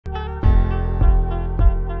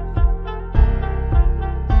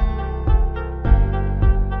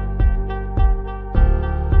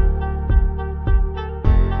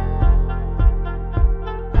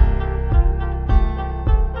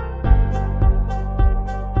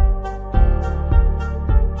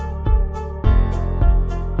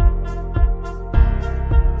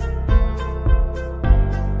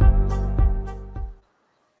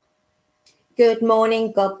Good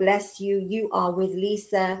morning. God bless you. You are with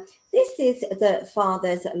Lisa. This is the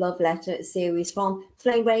Father's Love Letter series from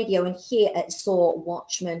Flame Radio and here at Soul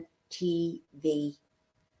Watchman TV.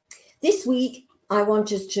 This week, I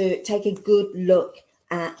want us to take a good look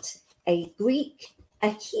at a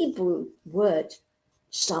Hebrew word,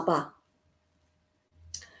 SABA.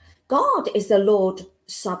 God is the Lord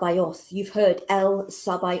Sabaoth. You've heard El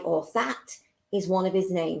Sabaoth. That is one of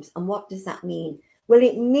his names. And what does that mean? Well,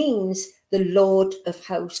 it means the Lord of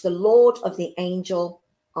hosts, the Lord of the angel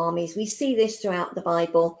armies. We see this throughout the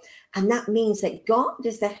Bible, and that means that God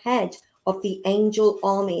is the head of the angel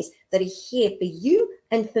armies that are here for you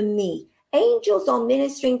and for me. Angels are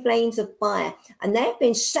ministering flames of fire, and they've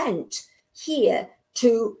been sent here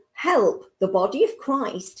to help the body of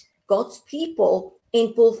Christ, God's people,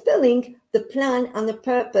 in fulfilling the plan and the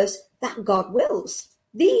purpose that God wills.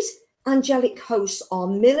 These angelic hosts are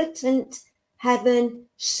militant,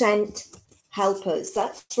 heaven-sent helpers.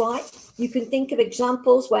 That's right. You can think of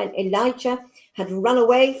examples when Elijah had run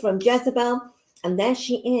away from Jezebel, and there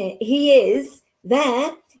he is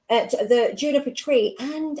there at the juniper tree,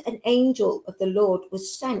 and an angel of the Lord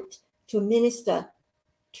was sent to minister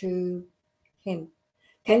to him.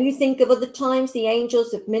 Can you think of other times the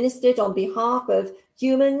angels have ministered on behalf of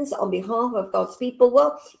humans, on behalf of God's people?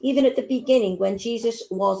 Well, even at the beginning, when Jesus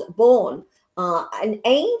was born, an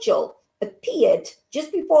angel appeared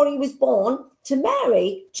just before he was born to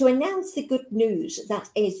Mary to announce the good news. That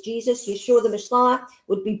is, Jesus, Yeshua the Messiah,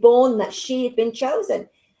 would be born, that she had been chosen.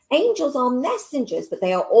 Angels are messengers, but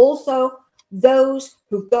they are also those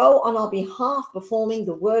who go on our behalf performing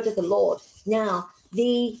the word of the Lord. Now,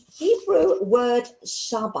 the Hebrew word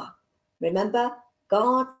SABA, remember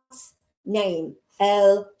God's name,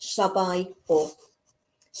 El Sabaoth.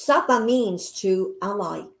 SABA means to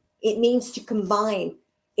ally. It means to combine.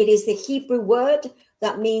 It is the Hebrew word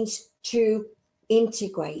that means to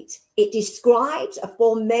integrate. It describes a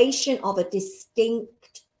formation of a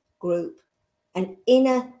distinct group, an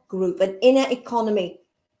inner group, an inner economy,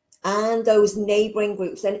 and those neighboring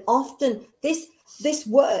groups. And often this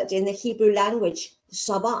word in the Hebrew language,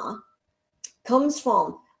 SABA, comes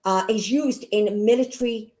from, is used in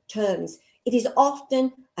military terms. It is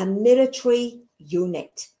often a military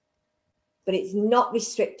unit, but it's not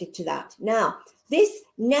restricted to that. Now, this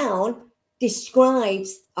noun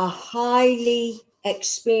describes a highly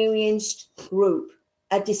experienced group,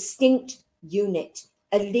 a distinct unit,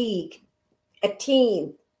 a league, a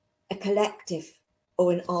team, a collective,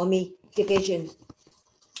 or an army division.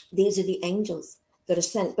 These are the angels that are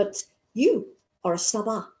sent. But you are a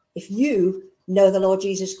SABA if you know the Lord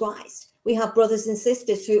Jesus Christ. We have brothers and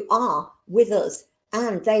sisters who are with us,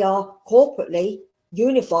 and they are corporately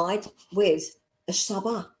unified with a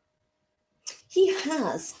SABA. He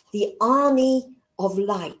has the army of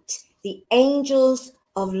light, the angels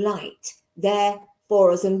of light there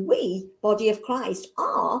for us. And we, body of Christ,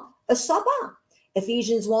 are a SABA.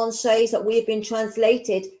 Ephesians 1 says that we have been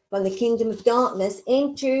translated from the kingdom of darkness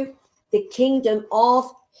into the kingdom of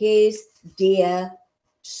his dear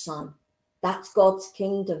Son. That's God's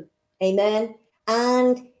kingdom. Amen.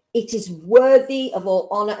 And it is worthy of all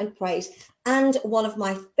honor and praise. And one of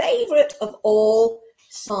my favorite of all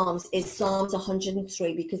Psalms is Psalms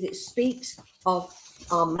 103, because it speaks of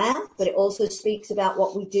our mouth, but it also speaks about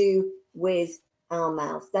what we do with our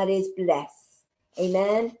mouth. That is bless.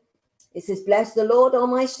 Amen. It says, bless the Lord, O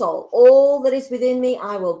my soul. All that is within me,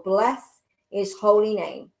 I will bless his holy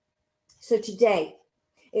name. So today,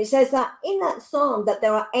 it says that in that psalm that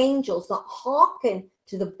there are angels that hearken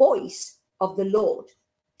to the voice of the Lord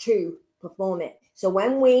to perform it. So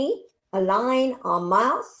when we align our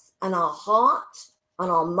mouth and our heart and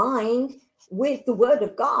our mind with the word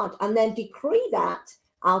of God and then decree that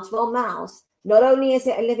out of our mouths, not only is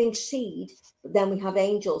it a living seed, but then we have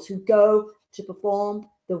angels who go to perform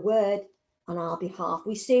the word on our behalf.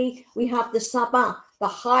 We have the SABA, the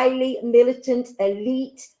highly militant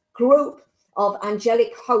elite group of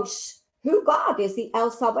angelic hosts, who God is the El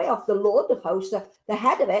Sabaoth, the Lord of hosts, the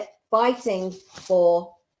head of it, fighting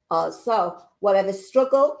for us. So whatever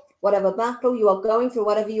struggle, whatever battle you are going through,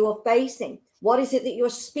 whatever you are facing, what is it that you're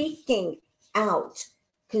speaking out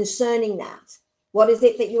concerning that? What is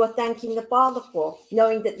it that you are thanking the Father for?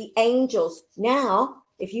 Knowing that the angels now,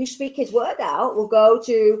 if you speak his word out, will go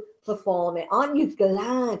to perform it. Aren't you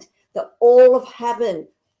glad that all of heaven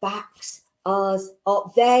backs us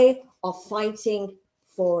up? They are fighting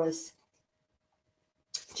for us.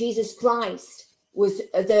 Jesus Christ was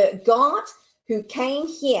the God who came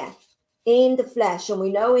here in the flesh. And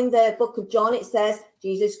we know in the book of John, it says,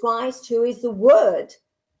 Jesus Christ, who is the Word.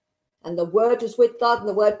 And the Word was with God, and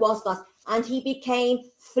the Word was God. and he became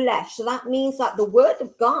flesh. So that means that the word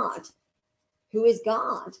of God, who is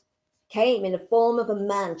God, came in the form of a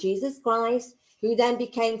man, Jesus Christ, who then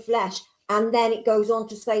became flesh. And then it goes on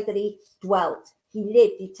to say that he dwelt, he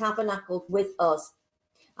lived, he tabernacled with us.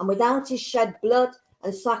 And without his shed blood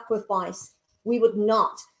and sacrifice, we would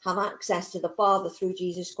not have access to the Father through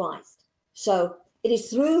Jesus Christ. So it is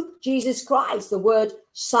through Jesus Christ, the word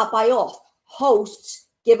Sabaoth, hosts,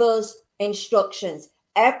 give us instructions.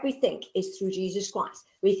 Everything is through Jesus Christ.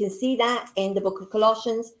 We can see that in the book of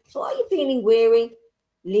Colossians. So are you feeling weary?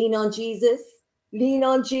 Lean on Jesus. Lean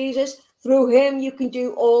on Jesus. Through him you can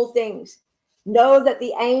do all things. Know that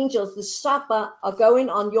the angels, the SABA, are going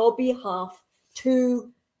on your behalf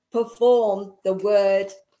to perform the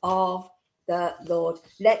word of the Lord.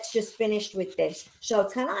 Let's just finish with this. So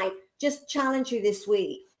can I just challenge you this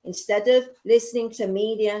week? Instead of listening to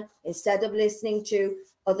media, instead of listening to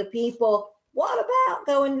other people, what about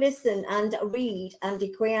go and listen and read and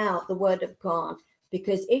decree out the word of God?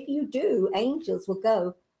 Because if you do, angels will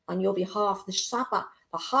go on your behalf. The SABA,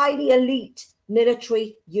 a highly elite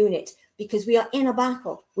military unit, because we are in a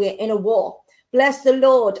battle, we are in a war. Bless the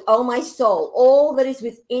Lord, O my soul, all that is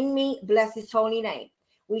within me, bless his holy name.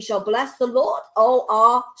 We shall bless the Lord, O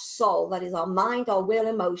our soul, that is our mind, our will,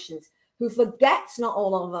 emotions, who forgets not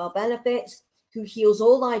all of our benefits, who heals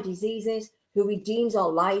all thy diseases, who redeems our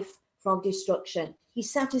life from destruction. He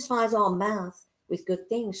satisfies our mouth with good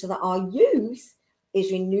things so that our youth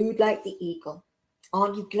is renewed like the eagle.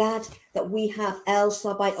 Aren't you glad that we have El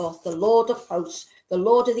Sabaoth, the Lord of hosts, the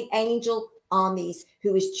Lord of the angel armies,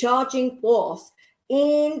 who is charging forth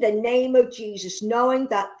in the name of Jesus, knowing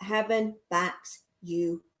that heaven backs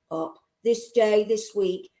you up. This day, this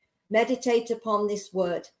week, meditate upon this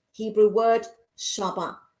word, Hebrew word,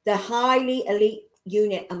 SABA, the highly elite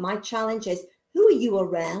unit. And my challenge is, who are you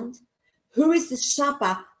around? Who is the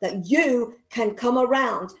SABA that you can come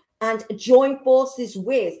around and join forces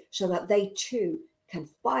with so that they too can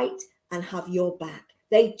fight and have your back?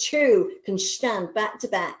 They too can stand back to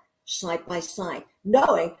back, side by side,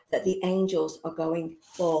 knowing that the angels are going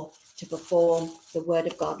forth to perform the word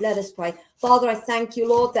of God. Let us pray. Father, I thank you,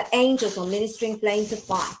 Lord, that angels are ministering flames of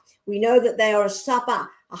fire. We know that they are a SABA,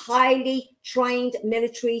 a highly trained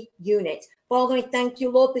military unit. Father, I thank you,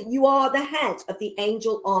 Lord, that you are the head of the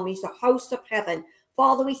angel armies, the hosts of heaven.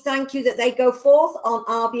 Father, we thank you that they go forth on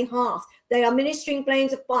our behalf. They are ministering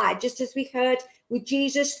flames of fire, just as we heard with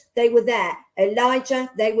Jesus, they were there. Elijah,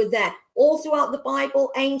 they were there. All throughout the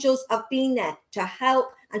Bible, angels have been there to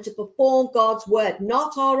help and to perform God's word,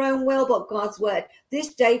 not our own will, but God's word.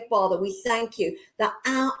 This day, Father, we thank you that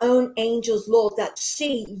our own angels, Lord, that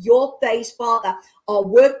see your face, Father, are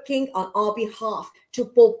working on our behalf to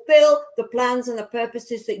fulfill the plans and the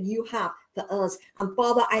purposes that you have for us. And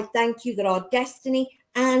Father, I thank you that our destiny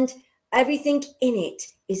and everything in it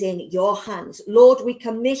is in your hands. Lord, we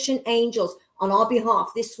commission angels on our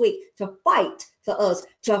behalf this week to fight for us,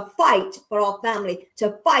 to fight for our family,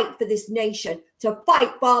 to fight for this nation, to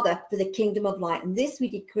fight, Father, for the kingdom of light. And this we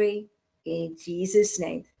decree in Jesus'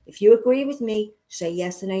 name. If you agree with me, say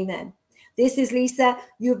yes and amen. This is Lisa.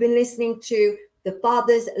 You've been listening to the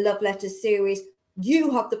Father's Love Letters series.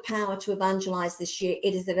 You have the power to evangelize this year.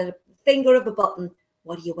 It is at a finger of a button.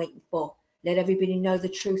 What are you waiting for? Let everybody know the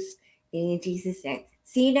truth in Jesus' name.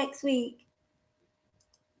 See you next week.